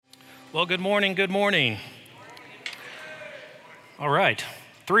Well, good morning, good morning. All right,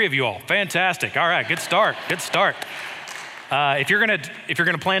 3 of you all, fantastic. All right, good start. If you're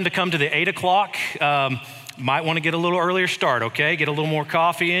gonna plan to come to the 8 o'clock, might want to get a little earlier start, okay? Get a little more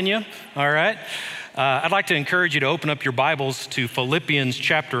coffee in you, all right? I'd like to encourage you to open up your Bibles to Philippians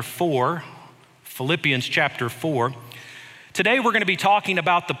chapter 4. Philippians chapter 4. Today we're gonna be talking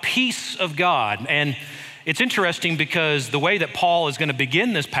about the peace of God, and it's interesting because the way that Paul is going to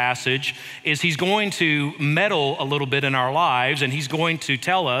begin this passage is he's going to meddle a little bit in our lives, and he's going to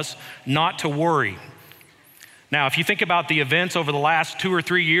tell us not to worry. Now, if you think about the events over the last 2 or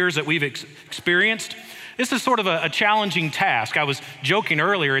 3 years that we've experienced, this is sort of a challenging task. I was joking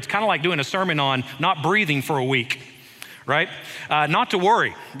earlier, it's kind of like doing a sermon on not breathing for a week, right? Not to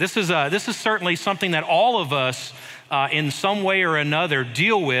worry. This is certainly something that all of us in some way or another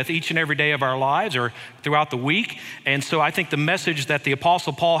deal with each and every day of our lives or throughout the week. And so I think the message that the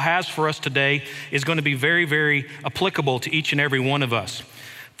Apostle Paul has for us today is going to be very, very applicable to each and every one of us.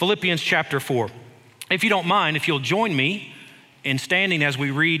 Philippians chapter 4. If you don't mind, if you'll join me in standing as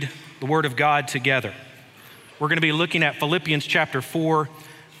we read the Word of God together. We're going to be looking at Philippians chapter 4,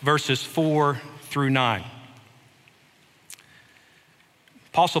 verses 4 through 9.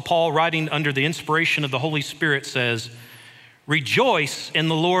 Apostle Paul, writing under the inspiration of the Holy Spirit, says, "Rejoice in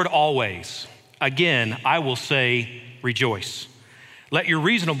the Lord always. Again, I will say rejoice. Let your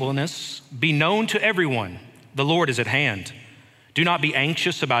reasonableness be known to everyone. The Lord is at hand. Do not be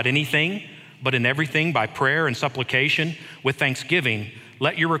anxious about anything, but in everything by prayer and supplication with thanksgiving,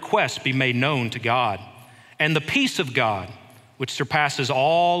 let your requests be made known to God. And the peace of God, which surpasses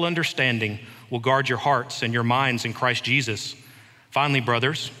all understanding, will guard your hearts and your minds in Christ Jesus. Finally,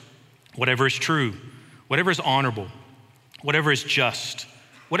 brothers, whatever is true, whatever is honorable, whatever is just,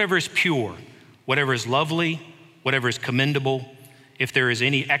 whatever is pure, whatever is lovely, whatever is commendable, if there is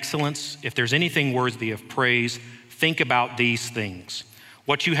any excellence, if there's anything worthy of praise, think about these things.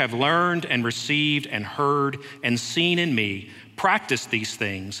 What you have learned and received and heard and seen in me, practice these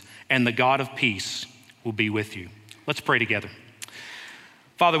things, and the God of peace will be with you." Let's pray together.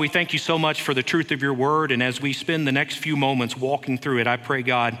 Father, we thank you so much for the truth of your word, and as we spend the next few moments walking through it, I pray,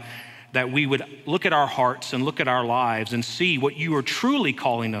 God, that we would look at our hearts and look at our lives and see what you are truly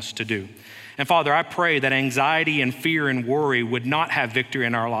calling us to do. And Father, I pray that anxiety and fear and worry would not have victory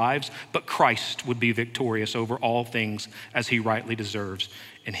in our lives, but Christ would be victorious over all things as he rightly deserves.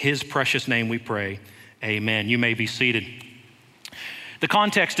 In his precious name we pray, amen. You may be seated. The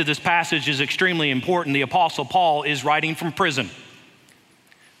context of this passage is extremely important. The Apostle Paul is writing from prison,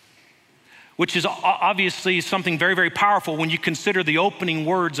 which is obviously something very, very powerful when you consider the opening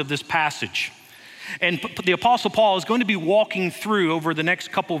words of this passage. And the Apostle Paul is going to be walking through over the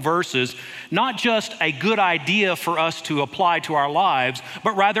next couple verses, not just a good idea for us to apply to our lives,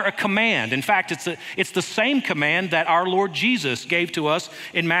 but rather a command. In fact, it's the same command that our Lord Jesus gave to us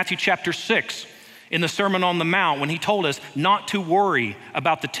in Matthew chapter 6, in the Sermon on the Mount, when he told us not to worry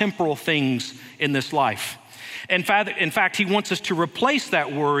about the temporal things in this life. In fact, he wants us to replace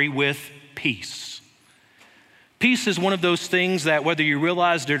that worry with peace. Peace is one of those things that whether you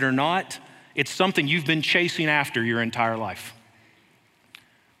realized it or not, it's something you've been chasing after your entire life.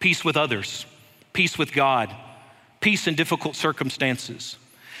 Peace with others, peace with God, peace in difficult circumstances.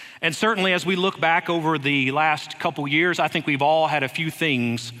 And certainly as we look back over the last couple years, I think we've all had a few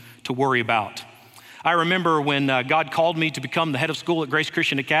things to worry about. I remember when God called me to become the head of school at Grace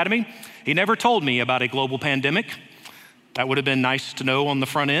Christian Academy, he never told me about a global pandemic. That would have been nice to know on the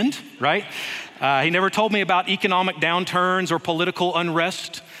front end, right? He never told me about economic downturns or political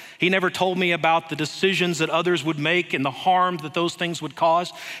unrest. He never told me about the decisions that others would make and the harm that those things would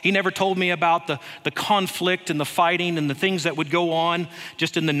cause. He never told me about the conflict and the fighting and the things that would go on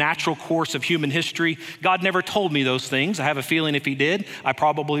just in the natural course of human history. God never told me those things. I have a feeling if he did, I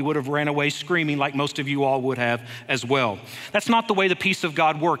probably would have ran away screaming like most of you all would have as well. That's not the way the peace of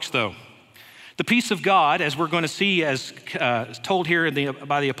God works, though. The peace of God, as we're going to see as told here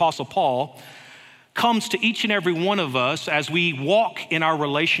by the Apostle Paul, comes to each and every one of us as we walk in our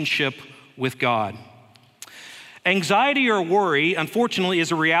relationship with God. Anxiety or worry, unfortunately,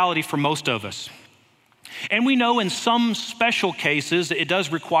 is a reality for most of us. And we know in some special cases it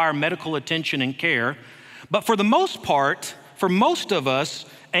does require medical attention and care, but for the most part, for most of us,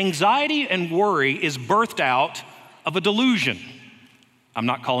 anxiety and worry is birthed out of a delusion. I'm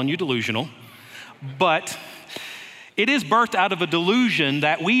not calling you delusional. But it is birthed out of a delusion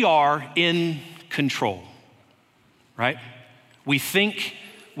that we are in control, right? We think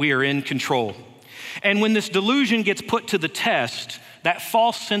we are in control. And when this delusion gets put to the test, that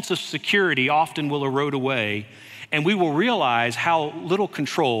false sense of security often will erode away, and we will realize how little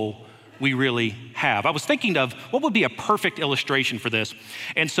control we really have. I was thinking of what would be a perfect illustration for this.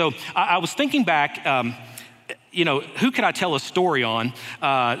 And so I was thinking back, who could I tell a story on?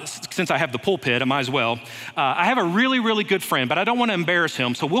 Since I have the pulpit, I might as well. I have a really, really good friend, but I don't want to embarrass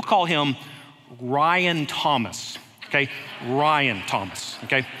him, so we'll call him Ryan Thomas, okay? Ryan Thomas,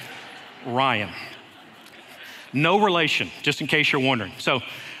 okay? Ryan. No relation, just in case you're wondering. So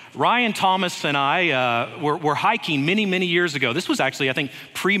Ryan Thomas and I were hiking many, many years ago. This was actually, I think,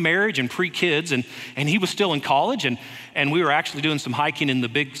 pre-marriage and pre-kids, and he was still in college, and we were actually doing some hiking in the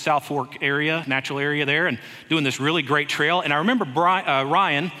big South Fork area, natural area there, and doing this really great trail. And I remember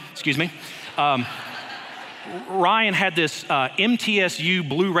Ryan had this MTSU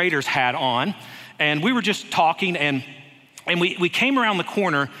Blue Raiders hat on, and we were just talking, and we came around the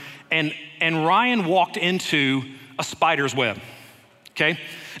corner, and Ryan walked into a spider's web, okay?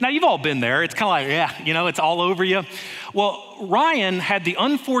 Now, you've all been there. It's kind of like, it's all over you. Well, Ryan had the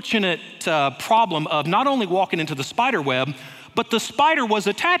unfortunate problem of not only walking into the spider web, but the spider was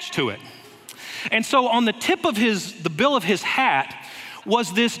attached to it. And so on the tip of the bill of his hat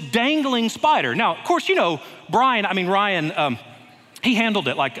was this dangling spider. Now, of course, Ryan, he handled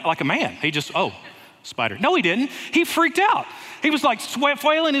it like a man. He just, spider. No, he didn't. He freaked out. He was like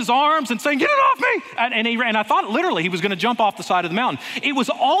flailing his arms and saying, "Get it off me!" And I thought literally he was going to jump off the side of the mountain. It was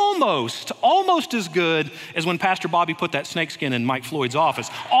almost as good as when Pastor Bobby put that snakeskin in Mike Floyd's office.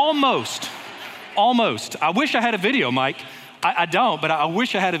 Almost. I wish I had a video, Mike. I don't, but I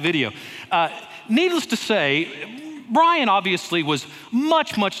wish I had a video. Needless to say, Brian obviously was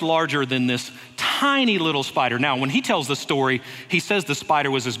much, much larger than this tiny little spider. Now, when he tells the story, he says the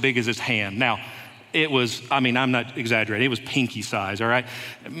spider was as big as his hand. Now, it was, I'm not exaggerating, it was pinky size, all right?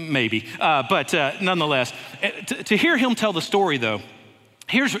 Maybe, but nonetheless, to hear him tell the story though,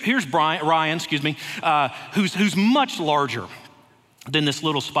 here's Ryan, who's much larger than this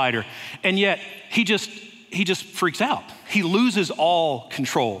little spider, and yet he just freaks out. He loses all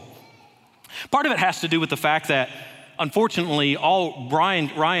control. Part of it has to do with the fact that, unfortunately, all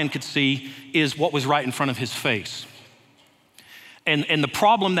Ryan could see is what was right in front of his face. And the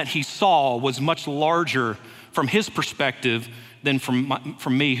problem that he saw was much larger from his perspective than from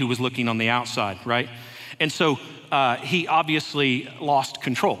me, who was looking on the outside, right? And so he obviously lost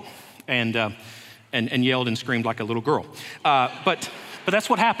control and yelled and screamed like a little girl. But that's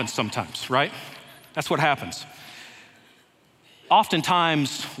what happens sometimes, right? That's what happens.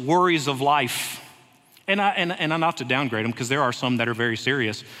 Oftentimes, worries of life, and I'm not to downgrade them because there are some that are very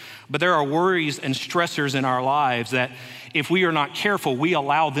serious, but there are worries and stressors in our lives that if we are not careful, we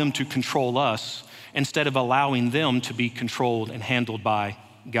allow them to control us instead of allowing them to be controlled and handled by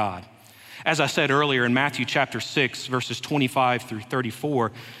God. As I said earlier in Matthew chapter 6, verses 25 through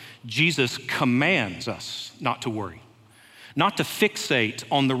 34, Jesus commands us not to worry, not to fixate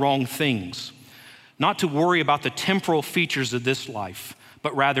on the wrong things, not to worry about the temporal features of this life,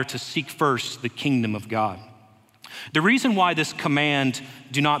 but rather to seek first the kingdom of God. The reason why this command,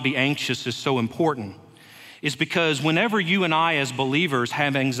 do not be anxious, is so important is because whenever you and I as believers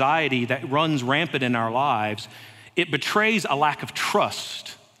have anxiety that runs rampant in our lives, it betrays a lack of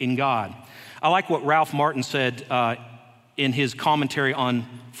trust in God. I like what Ralph Martin said in his commentary on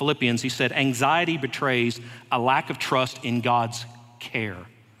Philippians. He said, anxiety betrays a lack of trust in God's care.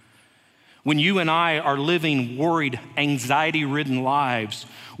 When you and I are living worried, anxiety-ridden lives,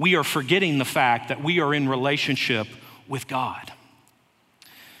 we are forgetting the fact that we are in relationship with God.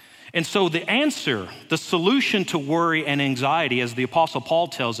 And so the answer, the solution to worry and anxiety, as the Apostle Paul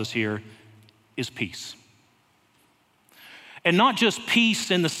tells us here, is peace. And not just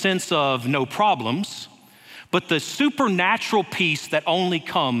peace in the sense of no problems, but the supernatural peace that only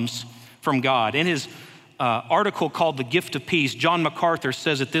comes from God. In his article called The Gift of Peace, John MacArthur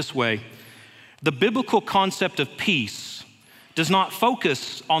says it this way: the biblical concept of peace does not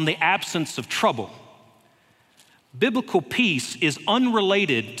focus on the absence of trouble. Biblical peace is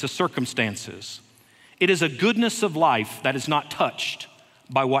unrelated to circumstances. It is a goodness of life that is not touched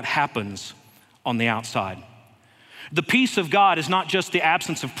by what happens on the outside. The peace of God is not just the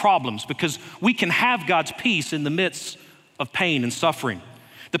absence of problems, because we can have God's peace in the midst of pain and suffering.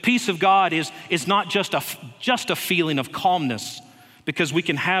 The peace of God is not just a feeling of calmness, because we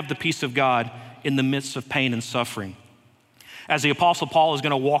can have the peace of God in the midst of pain and suffering. As the Apostle Paul is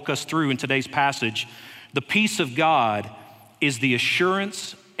going to walk us through in today's passage, the peace of God is the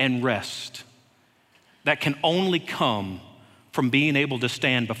assurance and rest that can only come from being able to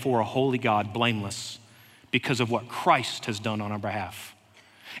stand before a holy God blameless because of what Christ has done on our behalf,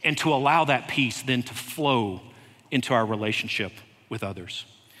 and to allow that peace then to flow into our relationship with others.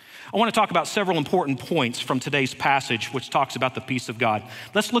 I want to talk about several important points from today's passage, which talks about the peace of God.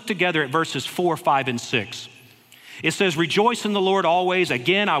 Let's look together at verses 4, 5, and 6. It says, rejoice in the Lord always.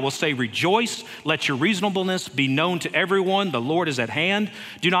 Again, I will say rejoice. Let your reasonableness be known to everyone. The Lord is at hand.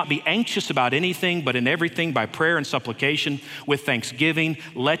 Do not be anxious about anything, but in everything by prayer and supplication with thanksgiving,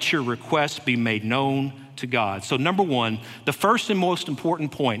 let your requests be made known to God. So number one, the first and most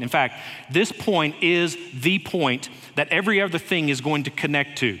important point, in fact, this point is the point that every other thing is going to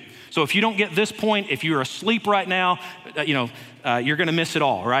connect to. So if you don't get this point, if you're asleep right now, you're going to miss it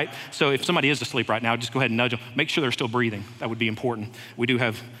all, right? So if somebody is asleep right now, just go ahead and nudge them. Make sure they're still breathing. That would be important. We do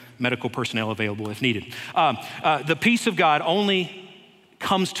have medical personnel available if needed. The peace of God only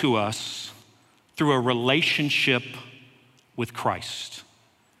comes to us through a relationship with Christ.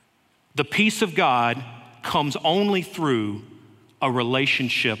 The peace of God comes only through a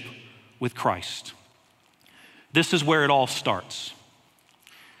relationship with Christ. This is where it all starts.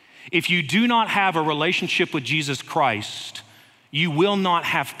 If you do not have a relationship with Jesus Christ, you will not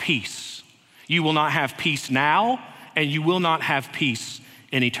have peace. You will not have peace now, and you will not have peace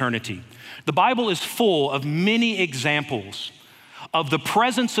in eternity. The Bible is full of many examples of the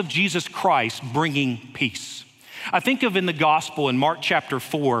presence of Jesus Christ bringing peace. I think of in the gospel in Mark chapter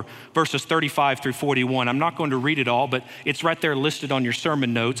 4, verses 35 through 41. I'm not going to read it all, but it's right there listed on your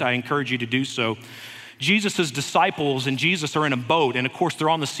sermon notes. I encourage you to do so. Jesus' disciples and Jesus are in a boat, and of course they're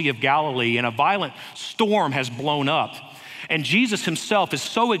on the Sea of Galilee, and a violent storm has blown up. And Jesus himself is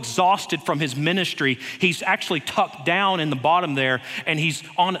so exhausted from his ministry, he's actually tucked down in the bottom there, and he's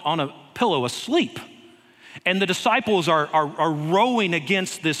on a pillow asleep. And the disciples are rowing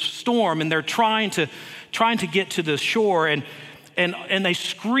against this storm, and they're trying to get to the shore, and they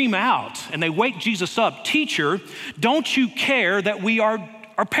scream out, and they wake Jesus up, "Teacher, don't you care that we are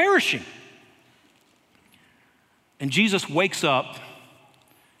perishing?" And Jesus wakes up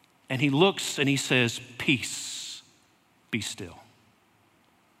and he looks and he says, "Peace, be still."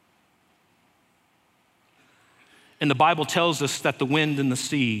 And the Bible tells us that the wind and the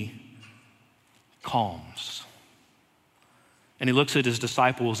sea calms. And he looks at his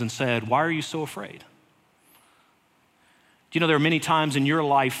disciples and said, "Why are you so afraid?" Do you know there are many times in your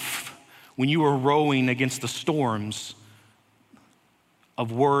life when you are rowing against the storms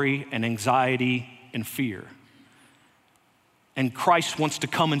of worry and anxiety and fear, and Christ wants to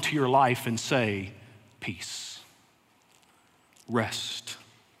come into your life and say, "Peace, rest,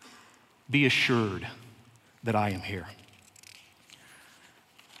 be assured that I am here."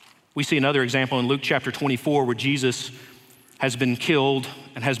 We see another example in Luke chapter 24 where Jesus has been killed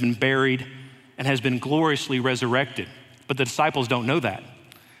and has been buried and has been gloriously resurrected. But the disciples don't know that.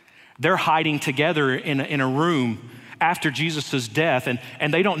 They're hiding together in a room after Jesus' death,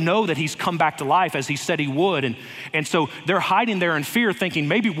 and they don't know that he's come back to life as he said he would. And so they're hiding there in fear, thinking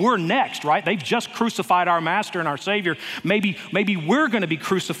maybe we're next, right? They've just crucified our master and our savior. Maybe we're gonna be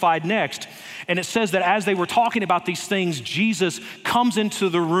crucified next. And it says that as they were talking about these things, Jesus comes into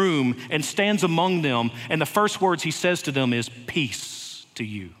the room and stands among them. And the first words he says to them is, "Peace to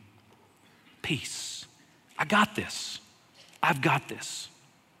you." Peace. I got this. I've got this.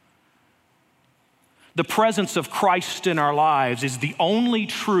 The presence of Christ in our lives is the only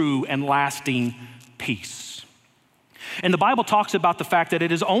true and lasting peace. And the Bible talks about the fact that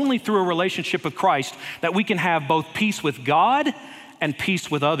it is only through a relationship with Christ that we can have both peace with God and peace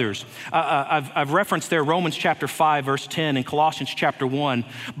with others. I've referenced there Romans chapter 5, verse 10, and Colossians chapter 1.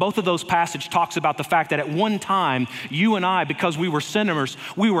 Both of those passages talks about the fact that at one time, you and I, because we were sinners,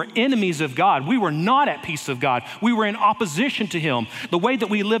 we were enemies of God. We were not at peace with God. We were in opposition to him. The way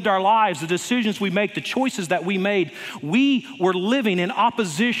that we lived our lives, the decisions we make, the choices that we made, we were living in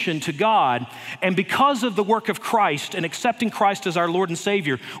opposition to God. And because of the work of Christ and accepting Christ as our Lord and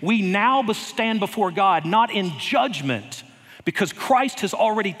Savior, we now stand before God, not in judgment, because Christ has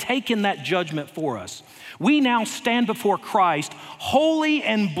already taken that judgment for us. We now stand before Christ holy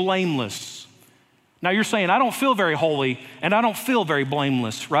and blameless. Now you're saying, "I don't feel very holy and I don't feel very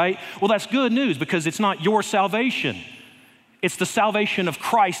blameless," right? Well, that's good news because it's not your salvation. It's the salvation of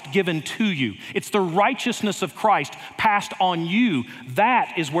Christ given to you. It's the righteousness of Christ passed on you.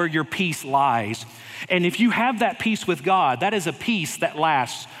 That is where your peace lies. And if you have that peace with God, that is a peace that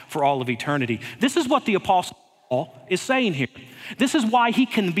lasts for all of eternity. This is what the Apostle Paul is saying here. This is why he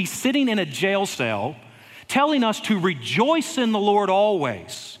can be sitting in a jail cell telling us to rejoice in the Lord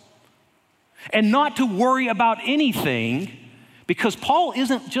always and not to worry about anything, because Paul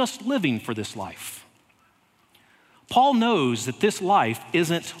isn't just living for this life. Paul knows that this life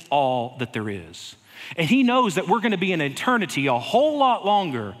isn't all that there is. And he knows that we're going to be in eternity a whole lot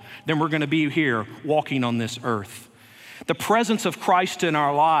longer than we're going to be here walking on this earth. The presence of Christ in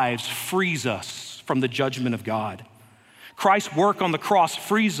our lives frees us from the judgment of God. Christ's work on the cross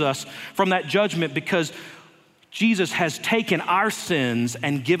frees us from that judgment because Jesus has taken our sins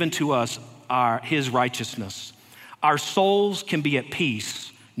and given to us his righteousness. Our souls can be at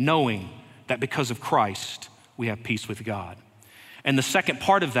peace knowing that because of Christ, we have peace with God. And the second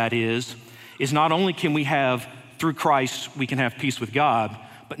part of that is not only can we have, through Christ, we can have peace with God,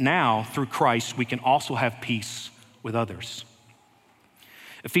 but now through Christ, we can also have peace with others.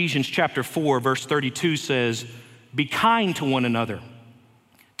 Ephesians chapter 4, verse 32 says, "Be kind to one another,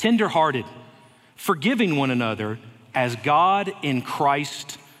 tenderhearted, forgiving one another as God in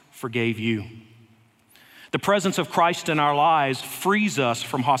Christ forgave you." The presence of Christ in our lives frees us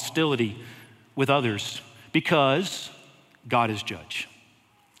from hostility with others because God is judge.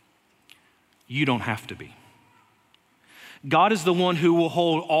 You don't have to be. God is the one who will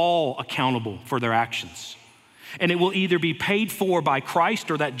hold all accountable for their actions. And it will either be paid for by Christ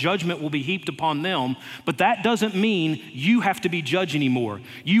or that judgment will be heaped upon them. But that doesn't mean you have to be judged anymore.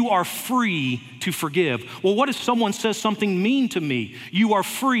 You are free to forgive. Well, what if someone says something mean to me? You are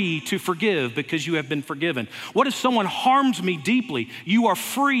free to forgive because you have been forgiven. What if someone harms me deeply? You are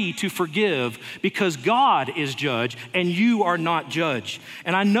free to forgive because God is judge and you are not judge.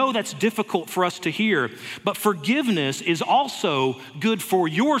 And I know that's difficult for us to hear, but forgiveness is also good for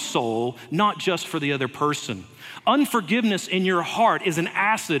your soul, not just for the other person. Unforgiveness in your heart is an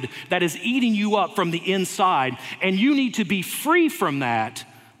acid that is eating you up from the inside, and you need to be free from that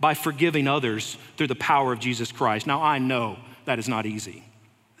by forgiving others through the power of Jesus Christ. Now, I know that is not easy,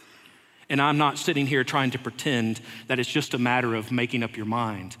 and I'm not sitting here trying to pretend that it's just a matter of making up your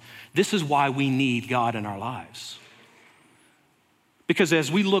mind. This is why we need God in our lives. Because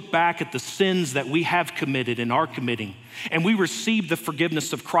as we look back at the sins that we have committed and are committing, and we receive the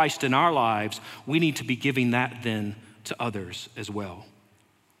forgiveness of Christ in our lives, we need to be giving that then to others as well.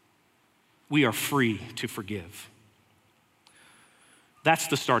 We are free to forgive. That's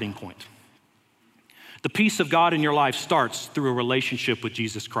the starting point. The peace of God in your life starts through a relationship with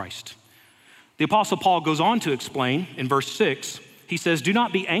Jesus Christ. The Apostle Paul goes on to explain in verse 6, he says, "Do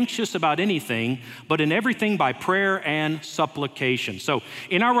not be anxious about anything, but in everything by prayer and supplication." So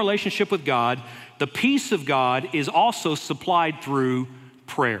in our relationship with God, the peace of God is also supplied through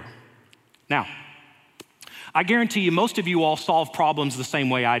prayer. Now, I guarantee you most of you all solve problems the same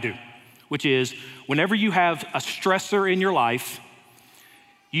way I do, which is whenever you have a stressor in your life,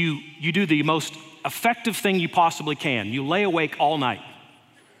 you do the most effective thing you possibly can. You lay awake all night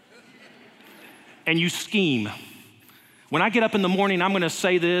and you scheme. When I get up in the morning, I'm gonna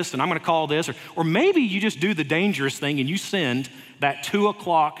say this and I'm gonna call this, or maybe you just do the dangerous thing and you send that 2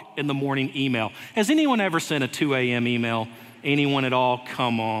 o'clock in the morning email. Has anyone ever sent a 2 a.m. email? Anyone at all?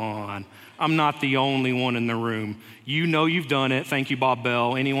 Come on. I'm not the only one in the room. You know you've done it. Thank you, Bob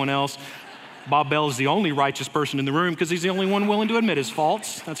Bell. Anyone else? Bob Bell is the only righteous person in the room because he's the only one willing to admit his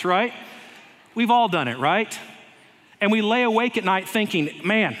faults. That's right. We've all done it, right? And we lay awake at night thinking,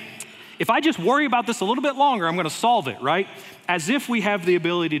 man, if I just worry about this a little bit longer, I'm gonna solve it, right? As if we have the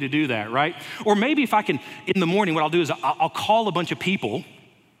ability to do that, right? Or maybe if I can, in the morning, what I'll do is I'll call a bunch of people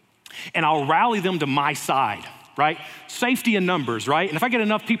and I'll rally them to my side, right? Safety in numbers, right? And if I get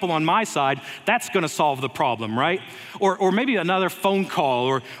enough people on my side, that's gonna solve the problem, right? Or maybe another phone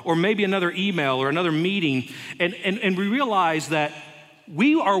call or maybe another email or another meeting. And we realize that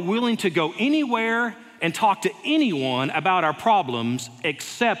we are willing to go anywhere and talk to anyone about our problems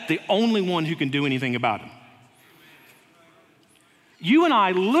except the only one who can do anything about them. You and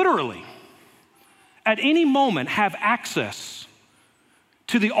I literally, at any moment, have access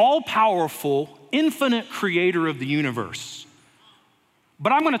to the all-powerful, infinite creator of the universe.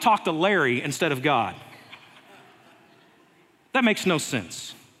 But I'm gonna talk to Larry instead of God. That makes no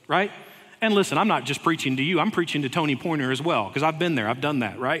sense, right? And listen, I'm not just preaching to you, I'm preaching to Tony Pointer as well, because I've been there, I've done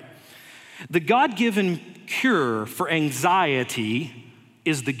that, right? The God-given cure for anxiety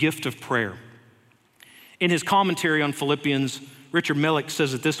is the gift of prayer. In his commentary on Philippians, Richard Millick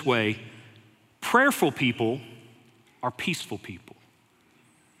says it this way: prayerful people are peaceful people.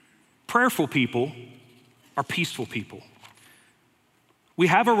 Prayerful people are peaceful people. We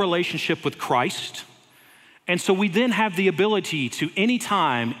have a relationship with Christ, and so we then have the ability to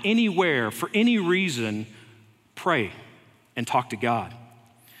anytime, anywhere, for any reason, pray and talk to God.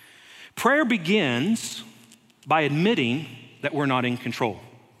 Prayer begins by admitting that we're not in control.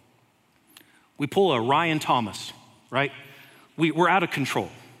 We pull a Ryan Thomas, right? We're out of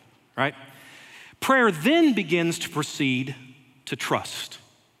control, right? Prayer then begins to proceed to trust.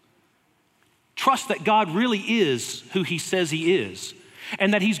 Trust that God really is who he says he is,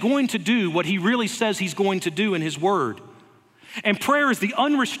 and that he's going to do what he really says he's going to do in his word. And prayer is the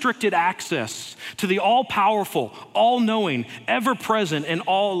unrestricted access to the all-powerful, all-knowing, ever-present, and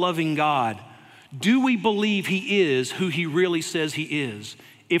all-loving God. Do we believe he is who he really says he is?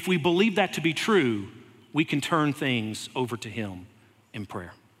 If we believe that to be true, we can turn things over to him in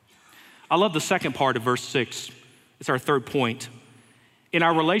prayer. I love the second part of verse 6. It's our third point. In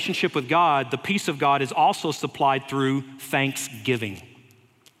our relationship with God, the peace of God is also supplied through thanksgiving.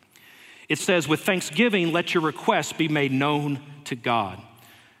 It says, with thanksgiving, let your requests be made known to God.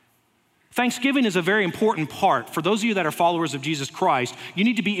 Thanksgiving is a very important part. For those of you that are followers of Jesus Christ, you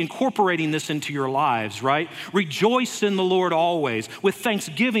need to be incorporating this into your lives, right? Rejoice in the Lord always. With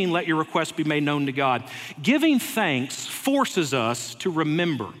thanksgiving, let your requests be made known to God. Giving thanks forces us to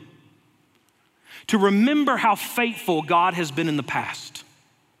remember how faithful God has been in the past.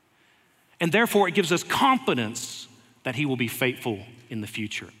 And therefore, it gives us confidence that he will be faithful in the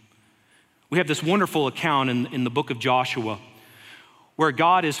future. We have this wonderful account in the book of Joshua where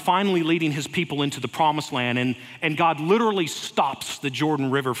God is finally leading his people into the promised land, and God literally stops the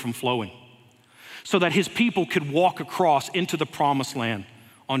Jordan River from flowing so that his people could walk across into the promised land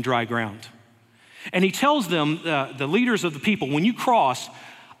on dry ground. And he tells them, the leaders of the people, when you cross,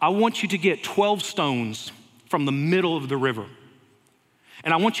 I want you to get 12 stones from the middle of the river.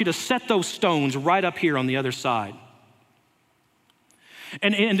 And I want you to set those stones right up here on the other side.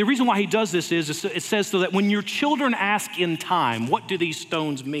 And the reason why he does this is it says so that when your children ask in time, what do these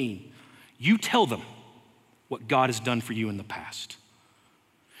stones mean? You tell them what God has done for you in the past.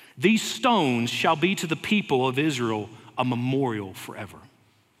 These stones shall be to the people of Israel a memorial forever.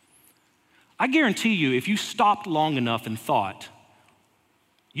 I guarantee you, if you stopped long enough and thought,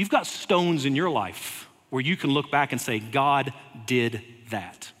 you've got stones in your life where you can look back and say, God did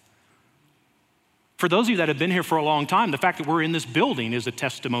that. For those of you that have been here for a long time, the fact that we're in this building is a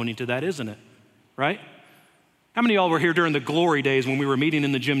testimony to that, isn't it? Right? How many of y'all were here during the glory days when we were meeting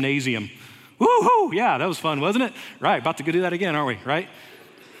in the gymnasium? Woo-hoo! Yeah, that was fun, wasn't it? Right, about to go do that again, aren't we? Right?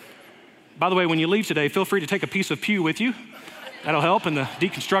 By the way, when you leave today, feel free to take a piece of pew with you. That'll help in the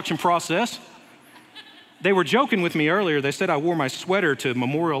deconstruction process. They were joking with me earlier. They said I wore my sweater to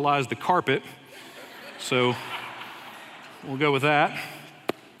memorialize the carpet. So we'll go with that.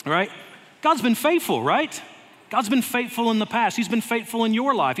 All right? God's been faithful, right? God's been faithful in the past. He's been faithful in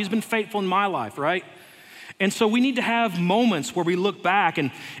your life. He's been faithful in my life, right? And so we need to have moments where we look back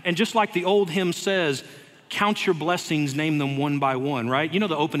and just like the old hymn says, count your blessings, name them one by one, right? You know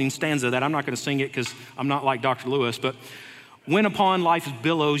the opening stanza of that. I'm not going to sing it because I'm not like Dr. Lewis, but when upon life's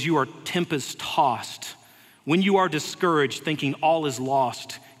billows you are tempest tossed, when you are discouraged thinking all is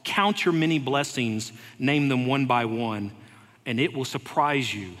lost, count your many blessings, name them one by one, and it will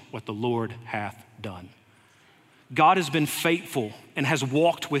surprise you what the Lord hath done. God has been faithful and has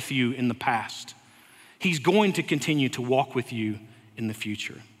walked with you in the past. He's going to continue to walk with you in the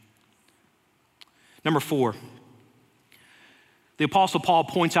future. Number 4, the Apostle Paul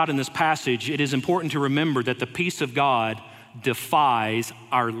points out in this passage, it is important to remember that the peace of God defies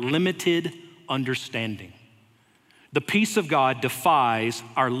our limited understanding. The peace of God defies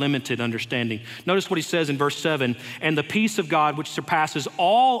our limited understanding. Notice what he says in verse 7, and the peace of God which surpasses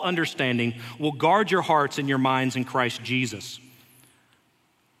all understanding will guard your hearts and your minds in Christ Jesus.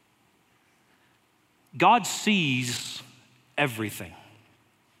 God sees everything.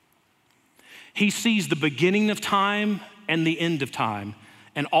 He sees the beginning of time and the end of time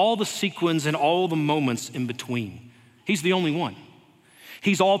and all the sequence and all the moments in between. He's the only one.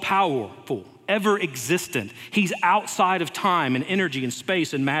 He's all powerful, ever existent. He's outside of time and energy and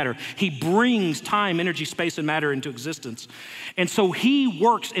space and matter. He brings time, energy, space, and matter into existence. And so he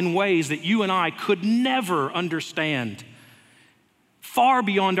works in ways that you and I could never understand, far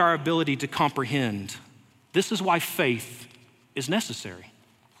beyond our ability to comprehend. This is why faith is necessary.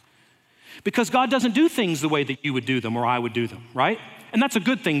 Because God doesn't do things the way that you would do them or I would do them, right? And that's a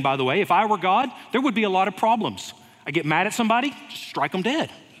good thing, by the way. If I were God, there would be a lot of problems. I get mad at somebody, just strike them dead.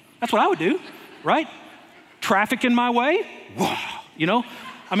 That's what I would do, right? Traffic in my way, you know?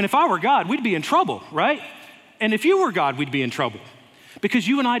 I mean, if I were God, we'd be in trouble, right? And if you were God, we'd be in trouble because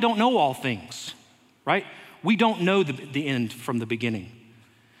you and I don't know all things, right? We don't know the end from the beginning.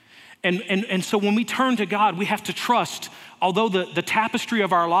 And so when we turn to God, we have to trust, although the tapestry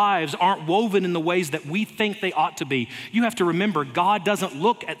of our lives aren't woven in the ways that we think they ought to be, you have to remember God doesn't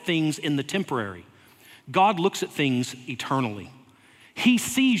look at things in the temporary. God looks at things eternally. He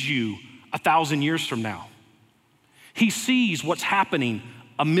sees you 1,000 years from now. He sees what's happening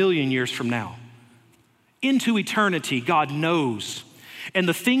 1,000,000 years from now. Into eternity, God knows. And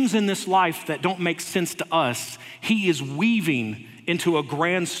the things in this life that don't make sense to us, he is weaving into a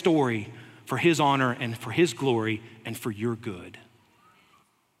grand story for his honor and for his glory and for your good.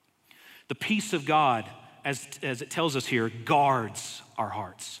 The peace of God, as it tells us here, guards our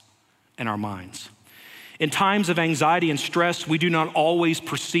hearts and our minds. In times of anxiety and stress, we do not always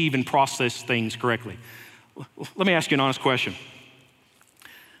perceive and process things correctly. Let me ask you an honest question,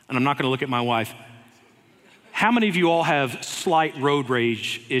 and I'm not going to look at my wife. How many of you all have slight road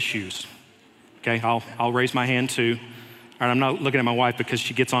rage issues? Okay, I'll raise my hand too. All right, I'm not looking at my wife because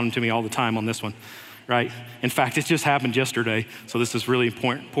she gets on to me all the time on this one, right? In fact, it just happened yesterday, so this is really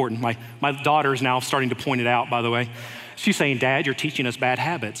important. My daughter is now starting to point it out, by the way. She's saying, Dad, you're teaching us bad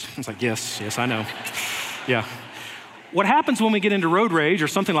habits. I was like, yes, I know. Yeah. What happens when we get into road rage or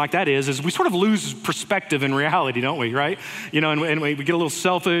something like that is we sort of lose perspective in reality, don't we, right? And we get a little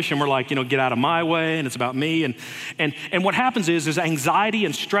selfish and we're like, get out of my way and it's about me. And what happens is anxiety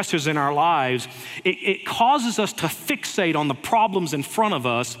and stressors in our lives, it causes us to fixate on the problems in front of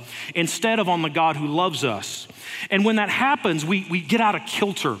us instead of on the God who loves us. And when that happens, we get out of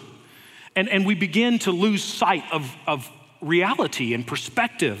kilter and we begin to lose sight of reality and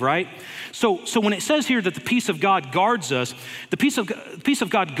perspective, right? So when it says here that the peace of God guards us, the peace of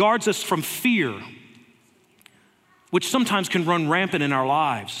God guards us from fear, which sometimes can run rampant in our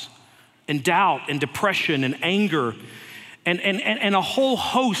lives, and doubt and depression and anger and a whole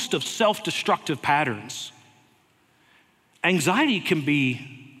host of self-destructive patterns. Anxiety can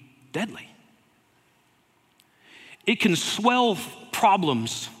be deadly. It can swell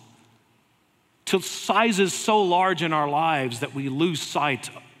problems to sizes so large in our lives that we lose sight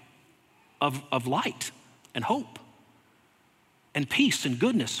of light and hope and peace and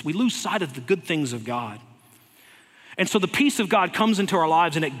goodness. We lose sight of the good things of God. And so the peace of God comes into our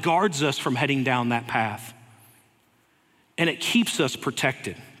lives and it guards us from heading down that path. And it keeps us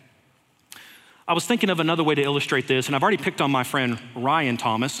protected. I was thinking of another way to illustrate this, and I've already picked on my friend Ryan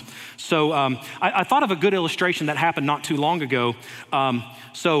Thomas. So I thought of a good illustration that happened not too long ago.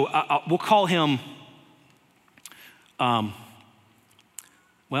 We'll call him,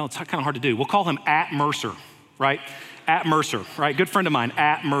 it's kind of hard to do. We'll call him at Mercer, right? At Mercer, right? Good friend of mine,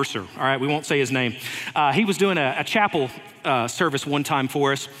 at Mercer. All right, we won't say his name. He was doing a chapel service one time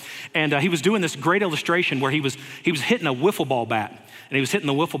for us, and he was doing this great illustration where he was hitting a wiffle ball bat, and he was hitting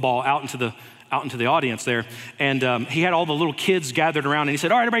the wiffle ball out into the audience there. And he had all the little kids gathered around and he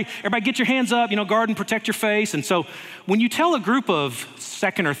said, all right, everybody get your hands up, guard and protect your face. And so when you tell a group of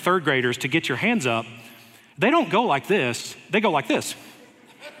second or third graders to get your hands up, they don't go like this, they go like this.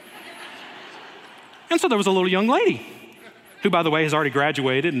 And so there was a little young lady who, by the way, has already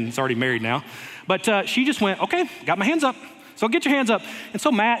graduated and is already married now. But she just went, okay, got my hands up. So get your hands up. And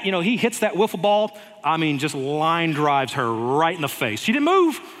so Matt, he hits that wiffle ball. Just line drives her right in the face. She didn't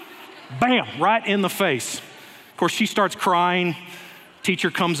move. Bam, right in the face. Of course, she starts crying. Teacher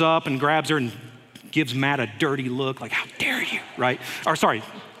comes up and grabs her and gives Matt a dirty look, like, how dare you, right? Or sorry,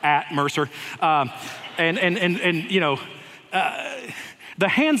 at Mercer. The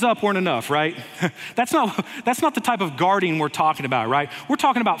hands up weren't enough, right? That's not the type of guarding we're talking about, right? We're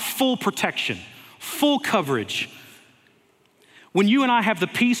talking about full protection, full coverage. When you and I have the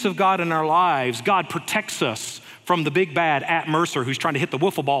peace of God in our lives, God protects us from the big bad at Mercer who's trying to hit the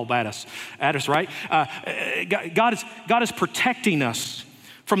wiffle ball at us, right? God is protecting us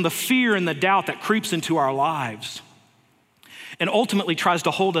from the fear and the doubt that creeps into our lives and ultimately tries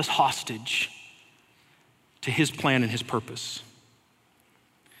to hold us hostage to his plan and his purpose.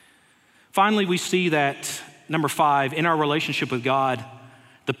 Finally, we see that, number 5, in our relationship with God,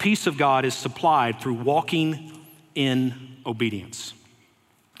 the peace of God is supplied through walking in obedience.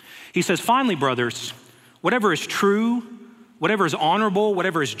 He says, finally, brothers, whatever is true, whatever is honorable,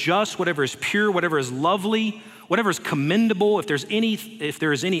 whatever is just, whatever is pure, whatever is lovely, whatever is commendable, if there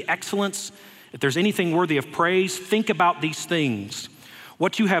is any excellence, if there's anything worthy of praise, think about these things.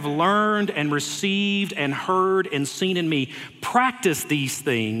 What you have learned and received and heard and seen in me, practice these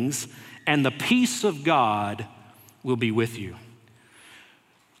things, and the peace of God will be with you.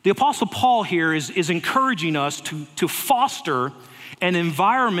 The Apostle Paul here is encouraging us to foster an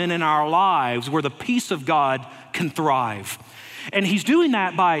environment in our lives where the peace of God can thrive. And he's doing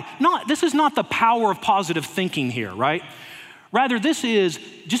that this is not the power of positive thinking here, right? Rather, this is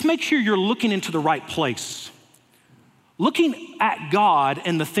just make sure you're looking into the right place. Looking at God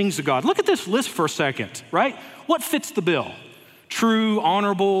and the things of God. Look at this list for a second, right? What fits the bill? True,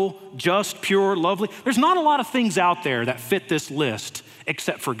 honorable, just, pure, lovely. There's not a lot of things out there that fit this list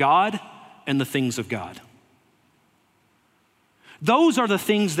except for God and the things of God. Those are the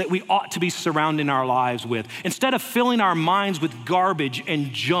things that we ought to be surrounding our lives with. Instead of filling our minds with garbage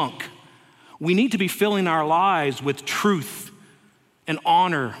and junk, we need to be filling our lives with truth and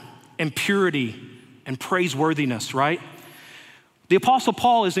honor and purity and praiseworthiness, right? The Apostle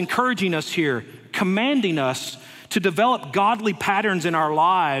Paul is encouraging us here, commanding us to develop godly patterns in our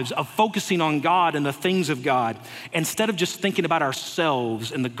lives of focusing on God and the things of God instead of just thinking about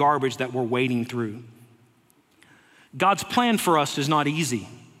ourselves and the garbage that we're wading through. God's plan for us is not easy,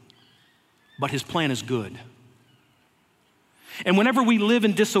 but his plan is good. And whenever we live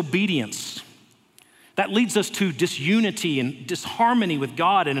in disobedience, that leads us to disunity and disharmony with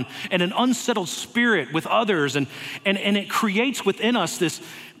God and an unsettled spirit with others. And it creates within us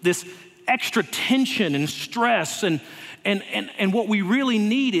this extra tension and stress. And what we really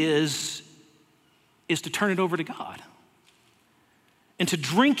need is to turn it over to God and to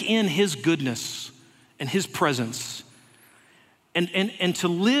drink in his goodness and his presence and to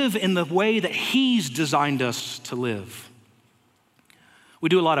live in the way that he's designed us to live. We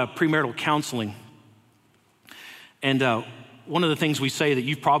do a lot of premarital counseling. And one of the things we say that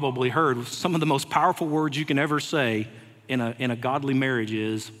you've probably heard, some of the most powerful words you can ever say in a godly marriage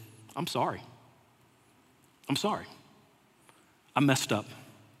is, I'm sorry. I'm sorry. I messed up.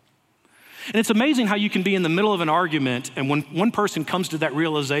 And it's amazing how you can be in the middle of an argument and when one person comes to that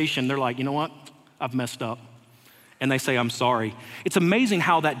realization, they're like, you know what? I've messed up. And they say, I'm sorry. It's amazing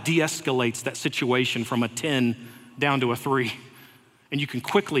how that de-escalates that situation from a 10 down to a 3. And you can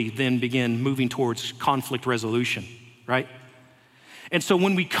quickly then begin moving towards conflict resolution, right? And so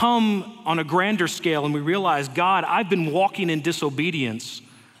when we come on a grander scale and we realize, God, I've been walking in disobedience,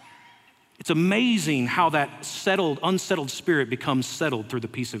 it's amazing how that unsettled spirit becomes settled through the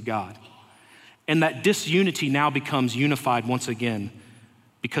peace of God. And that disunity now becomes unified once again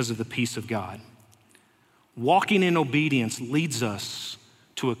because of the peace of God. Walking in obedience leads us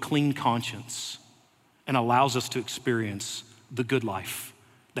to a clean conscience and allows us to experience the good life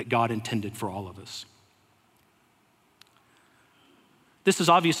that God intended for all of us. This is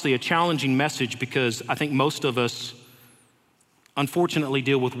obviously a challenging message because I think most of us unfortunately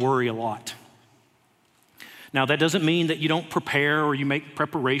deal with worry a lot. Now, that doesn't mean that you don't prepare or you make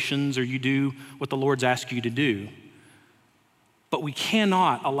preparations or you do what the Lord's asked you to do. But we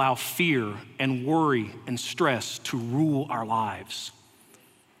cannot allow fear and worry and stress to rule our lives.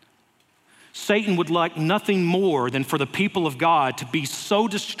 Satan would like nothing more than for the people of God to be so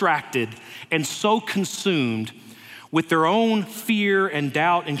distracted and so consumed with their own fear and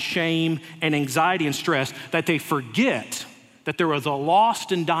doubt and shame and anxiety and stress that they forget that there is a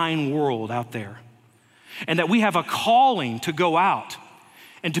lost and dying world out there and that we have a calling to go out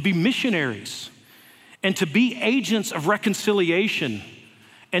and to be missionaries and to be agents of reconciliation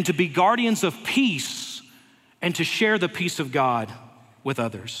and to be guardians of peace and to share the peace of God with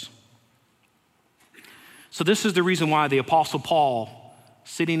others. So this is the reason why the Apostle Paul,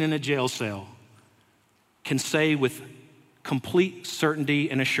 sitting in a jail cell, can say with complete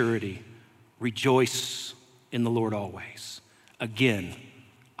certainty and assurity, rejoice in the Lord always. Again,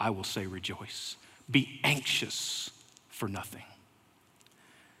 I will say rejoice. Be anxious for nothing.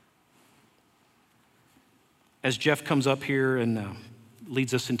 As Jeff comes up here and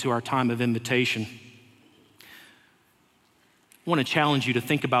leads us into our time of invitation, I want to challenge you to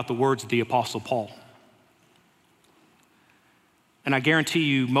think about the words of the Apostle Paul. And I guarantee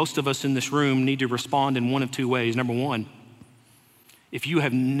you, most of us in this room need to respond in one of two ways. Number one, if you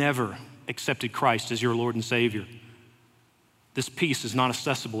have never accepted Christ as your Lord and Savior, this peace is not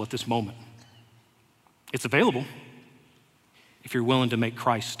accessible at this moment. It's available if you're willing to make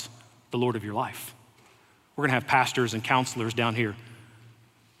Christ the Lord of your life. We're gonna have pastors and counselors down here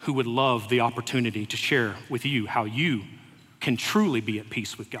who would love the opportunity to share with you how you can truly be at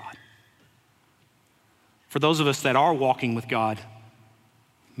peace with God. For those of us that are walking with God,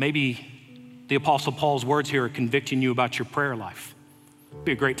 maybe the Apostle Paul's words here are convicting you about your prayer life. It'd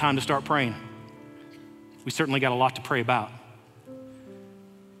be a great time to start praying. We certainly got a lot to pray about.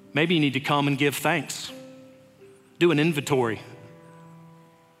 Maybe you need to come and give thanks. Do an inventory.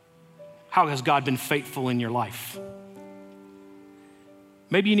 How has God been faithful in your life?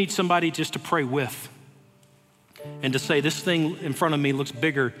 Maybe you need somebody just to pray with and to say, this thing in front of me looks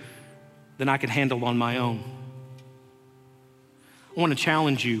bigger than I can handle on my own. I want to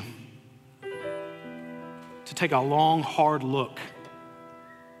challenge you to take a long, hard look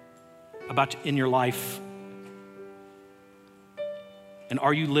in your life. And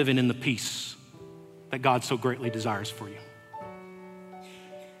are you living in the peace that God so greatly desires for you?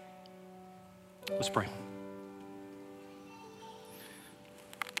 Let's pray.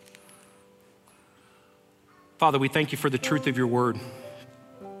 Father, we thank you for the truth of your word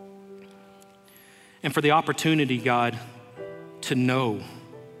and for the opportunity, God, to know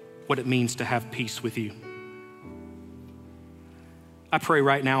what it means to have peace with you. I pray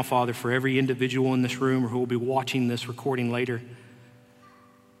right now, Father, for every individual in this room or who will be watching this recording later.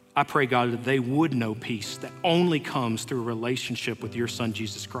 I pray, God, that they would know peace that only comes through a relationship with your Son,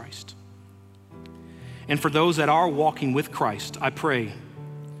 Jesus Christ. And for those that are walking with Christ, I pray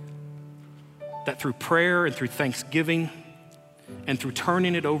that through prayer and through thanksgiving and through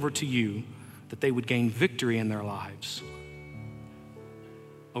turning it over to you, that they would gain victory in their lives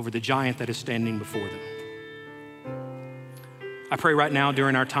over the giant that is standing before them. I pray right now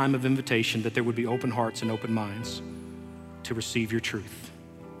during our time of invitation that there would be open hearts and open minds to receive your truth.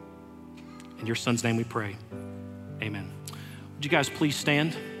 In your Son's name we pray, amen. Would you guys please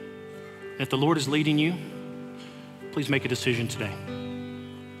stand? And if the Lord is leading you, please make a decision today.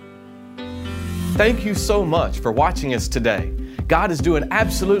 Thank you so much for watching us today. God is doing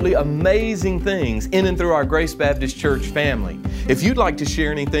absolutely amazing things in and through our Grace Baptist Church family. If you'd like to share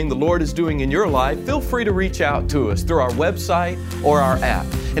anything the Lord is doing in your life, feel free to reach out to us through our website or our app.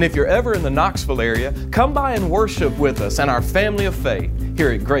 And if you're ever in the Knoxville area, come by and worship with us and our family of faith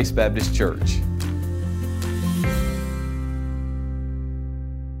here at Grace Baptist Church.